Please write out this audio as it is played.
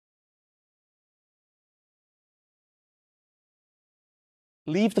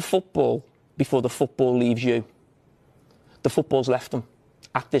Leave the football before the football leaves you. The football's left him.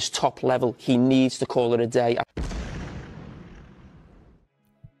 At this top level, he needs to call it a day.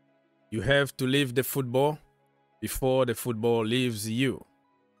 You have to leave the football before the football leaves you.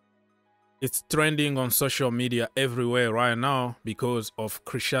 It's trending on social media everywhere right now because of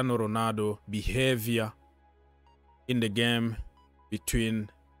Cristiano Ronaldo behavior in the game between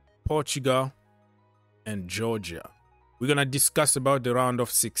Portugal and Georgia. We're going to discuss about the round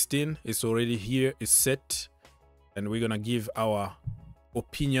of 16. It's already here, it's set, and we're going to give our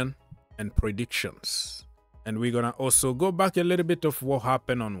opinion and predictions. And we're going to also go back a little bit of what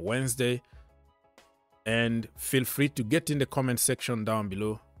happened on Wednesday. And feel free to get in the comment section down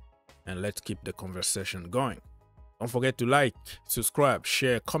below and let's keep the conversation going. Don't forget to like, subscribe,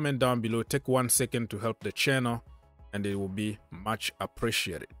 share, comment down below. Take 1 second to help the channel and it will be much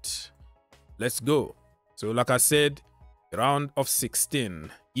appreciated. Let's go. So like I said, the round of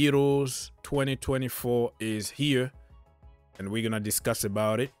 16 Euros 2024 is here and we're gonna discuss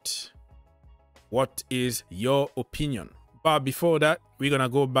about it. What is your opinion? But before that, we're gonna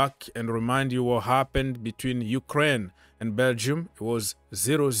go back and remind you what happened between Ukraine and Belgium. It was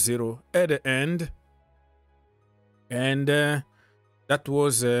 0-0 at the end, and that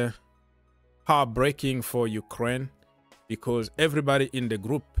was heartbreaking for Ukraine because everybody in the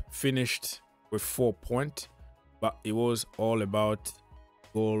group finished with 4 points, but it was all about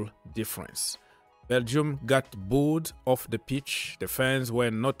goal difference. Belgium got booed off the pitch. The fans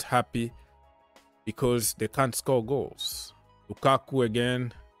were not happy because they can't score goals. Lukaku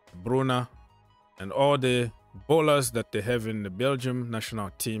again, Bruna, and all the bowlers that they have in the Belgium national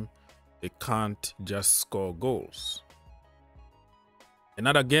team, they can't just score goals.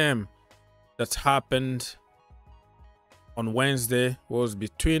 Another game that happened on Wednesday was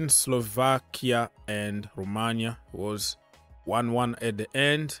between Slovakia and Romania. It was 1-1 at the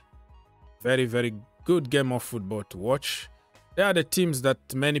end. Very, very good game of football to watch. They are the teams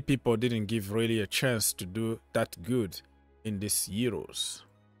that many people didn't give really a chance to do that good in this Euros.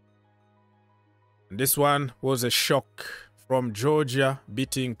 And this one was a shock from Georgia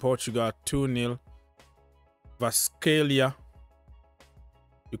beating Portugal 2-0. Vascalia,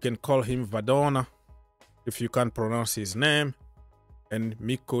 you can call him Vadona if you can't pronounce his name, and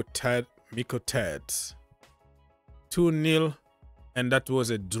Miko Tads 2-0, and that was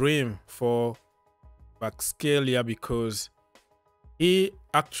a dream for Vascalia because he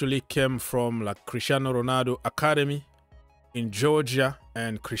actually came from like Cristiano Ronaldo Academy in Georgia,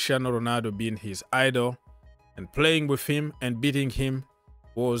 and Cristiano Ronaldo being his idol, and playing with him and beating him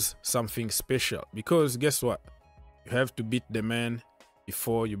was something special because guess what? You have to beat the man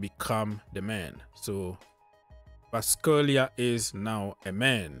before you become the man. So Vascalia is now a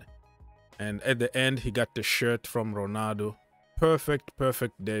man, and at the end he got the shirt from Ronaldo. Perfect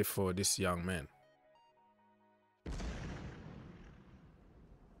day for this young man.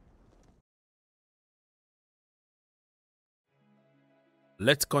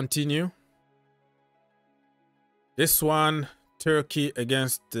 Let's continue. This one, Turkey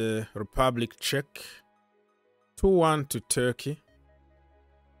against the Republic Czech. 2-1 to Turkey.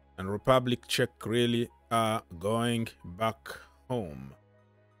 And Republic Czech really are going back home.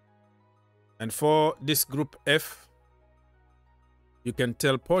 And for this Group F, you can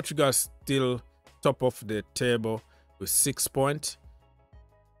tell Portugal still top of the table with 6 points.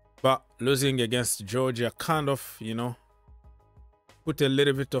 But losing against Georgia kind of, you know, put a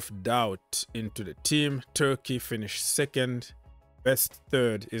little bit of doubt into the team. Turkey finished second. Best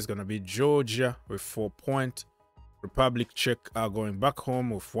third is going to be Georgia with 4 points. Republic Czech are going back home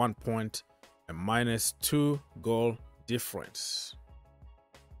with 1 point and -2 goal difference.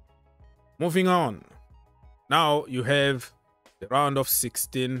 Moving on. Now you have the round of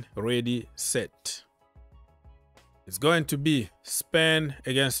 16 ready, set. It's going to be Spain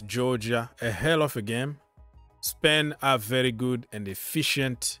against Georgia. A hell of a game. Spain are very good and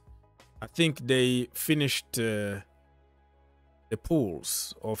efficient. I think they finished the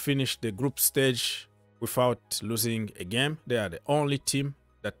pools or finished the group stage without losing a game. They are the only team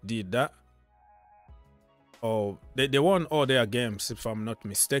that did that. Oh, they won all their games, if I'm not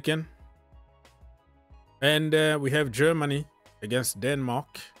mistaken. And we have Germany against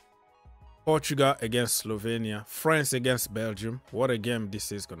Denmark, Portugal against Slovenia, France against Belgium. What a game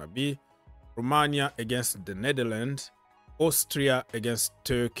this is going to be. Romania against the Netherlands, Austria against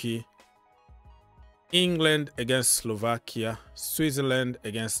Turkey, England against Slovakia, Switzerland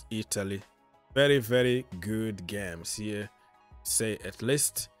against Italy. Very, very good games here, say at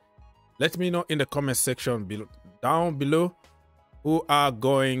least. Let me know in the comment section down below who are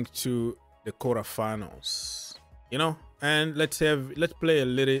going to the quarterfinals. you know. And let's play a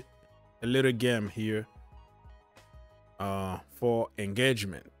little game here for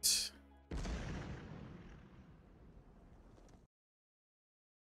engagement.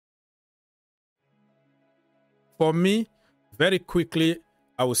 For me, very quickly,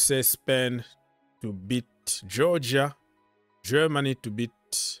 I would say Spain to beat Georgia, Germany to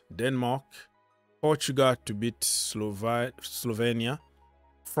beat Denmark, Portugal to beat Slovenia,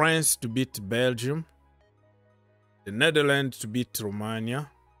 France to beat Belgium, the Netherlands to beat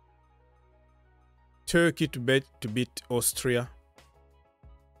Romania, Turkey to beat Austria,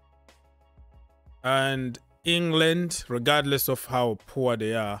 and England, regardless of how poor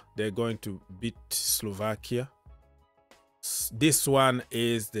they are, they're going to beat Slovakia. This one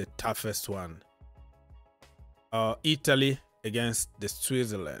is the toughest one. Italy against the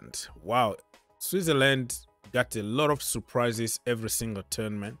Switzerland. Wow, Switzerland got a lot of surprises every single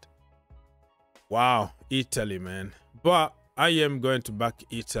tournament. Wow, Italy, man. But I am going to back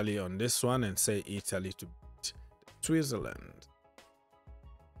Italy on this one and say Italy to beat Switzerland.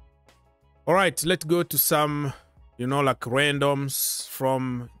 All right, let's go to some, like randoms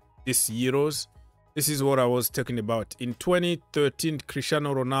from this Euros. This is what I was talking about. In 2013,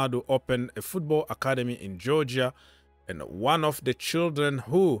 Cristiano Ronaldo opened a football academy in Georgia, and one of the children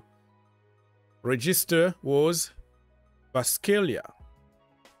who registered was Vascalia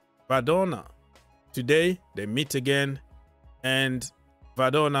Vadona. Today, they meet again, and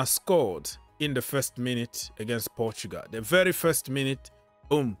Vadona scored in the first minute against Portugal. The very first minute,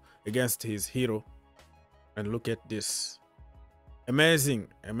 boom, against his hero. And look at this. Amazing,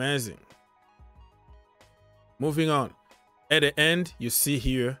 amazing. Moving on. At the end, you see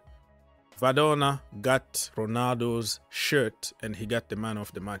here, Vadona got Ronaldo's shirt and he got the man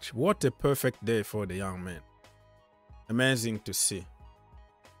of the match. What a perfect day for the young man. Amazing to see.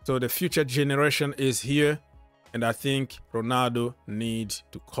 So the future generation is here, and I think Ronaldo needs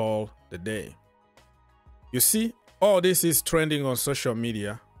to call the day. You see, all this is trending on social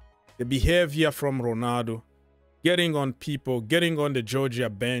media. The behavior from Ronaldo, getting on people, getting on the Georgia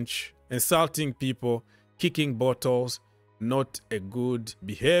bench, insulting people, kicking bottles, not a good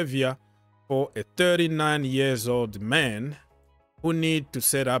behavior for a 39-year-old man who need to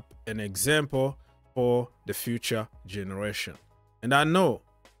set up an example for the future generation. And I know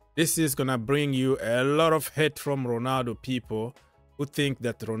this is going to bring you a lot of hate from Ronaldo people who think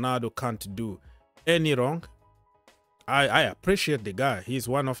that Ronaldo can't do any wrong. I appreciate the guy. He's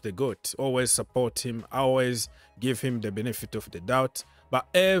one of the GOAT. Always support him. Always give him the benefit of the doubt. But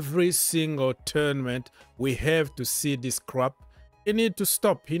every single tournament, we have to see this crap. He need to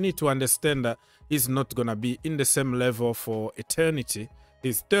stop. He need to understand that he's not going to be in the same level for eternity.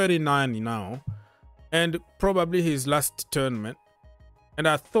 He's 39 now, and probably his last tournament. And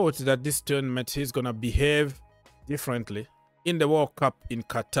I thought that this tournament, he's going to behave differently. In the World Cup in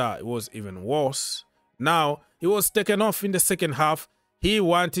Qatar, it was even worse. Now, he was taken off in the second half. He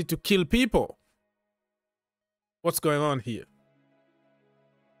wanted to kill people. What's going on here?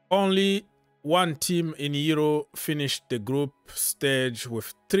 Only one team in Euro finished the group stage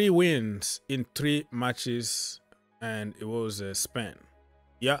with 3 wins in 3 matches, and it was Spain.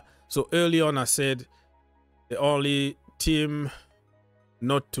 Yeah, so early on I said the only team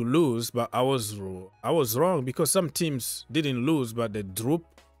not to lose, but I was wrong, because some teams didn't lose, but they drew.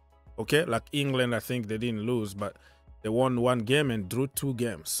 Okay, like England, I think they didn't lose, but they won 1 game and drew 2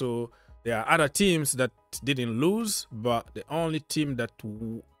 games. So there are other teams that didn't lose, but the only team that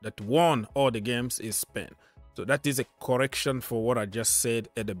won all the games is Spain. So that is a correction for what I just said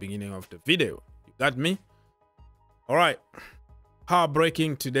at the beginning of the video. You got me? All right.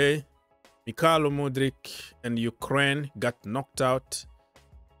 Heartbreaking today. Mikhailo Mudryk and Ukraine got knocked out,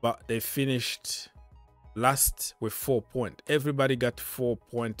 but they finished last with 4 points. Everybody got 4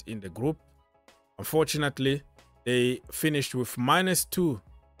 points in the group. Unfortunately, they finished with -2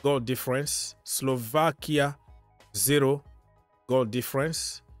 goal difference. Slovakia 0 goal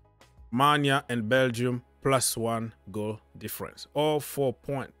difference. Romania and Belgium +1 goal difference. All 4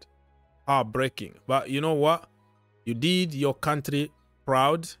 points. Heartbreaking. But you know what? You did your country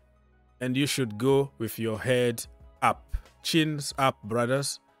proud, and you should go with your head up. Chins up,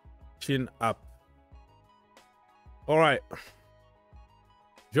 brothers. Chin up. All right.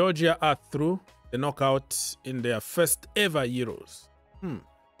 Georgia are through the knockout in their first ever Euros.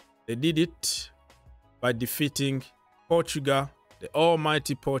 They did it by defeating Portugal, the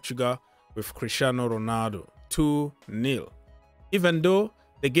almighty Portugal, with Cristiano Ronaldo 2-0. Even though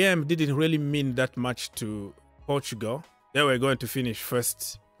the game didn't really mean that much to Portugal, they were going to finish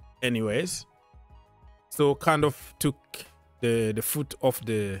first anyways. So kind of took the foot off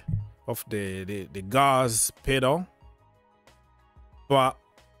the the gas pedal, but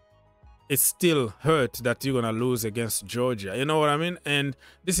it still hurt that you're gonna lose against Georgia. You know what I mean? And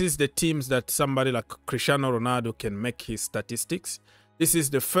this is the teams that somebody like Cristiano Ronaldo can make his statistics. This is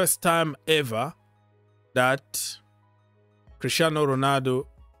the first time ever that Cristiano Ronaldo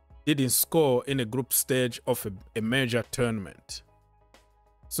didn't score in a group stage of a major tournament.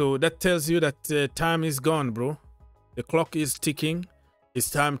 So that tells you that time is gone, bro. The clock is ticking. It's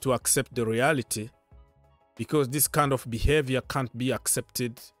time to accept the reality, because this kind of behavior can't be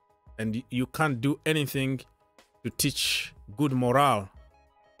accepted, and you can't do anything to teach good morale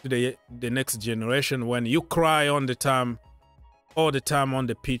to the next generation when you cry all the time on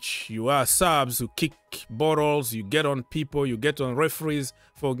the pitch. You are subs who kick bottles, you get on people, you get on referees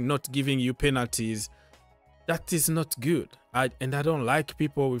for not giving you penalties. That is not good. And I don't like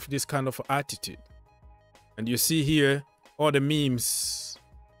people with this kind of attitude. And you see here all the memes.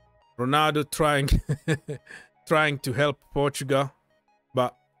 Ronaldo trying to help Portugal,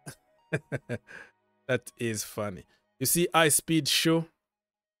 but that is funny. You see High Speed Show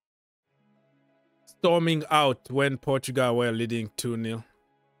storming out when Portugal were leading 2-0.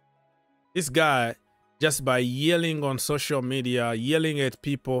 This guy, just by yelling on social media, yelling at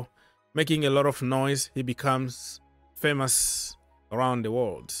people, making a lot of noise, he becomes famous around the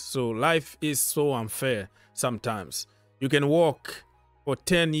world. So life is so unfair sometimes. You can work for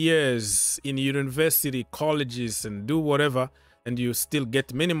 10 years in university, colleges, and do whatever, and you still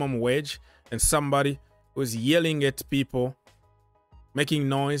get minimum wage, and somebody who's yelling at people, making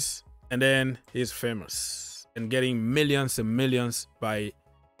noise, and then he's famous and getting millions and millions by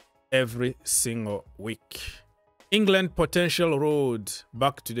every single week. England potential road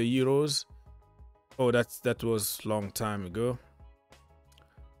back to the Euros. Oh, that was long time ago.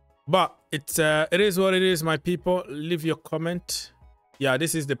 But it is what it is, my people. Leave your comment. Yeah,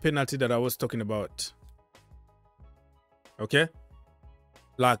 this is the penalty that I was talking about. Okay?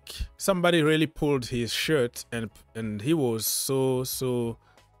 Like, somebody really pulled his shirt, and he was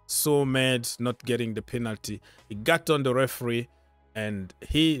so mad not getting the penalty. He got on the referee, and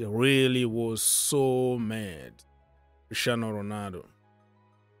he really was so mad. Cristiano Ronaldo.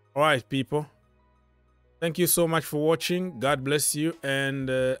 All right, people. Thank you so much for watching. God bless you, and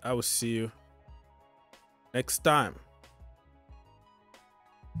I will see you next time.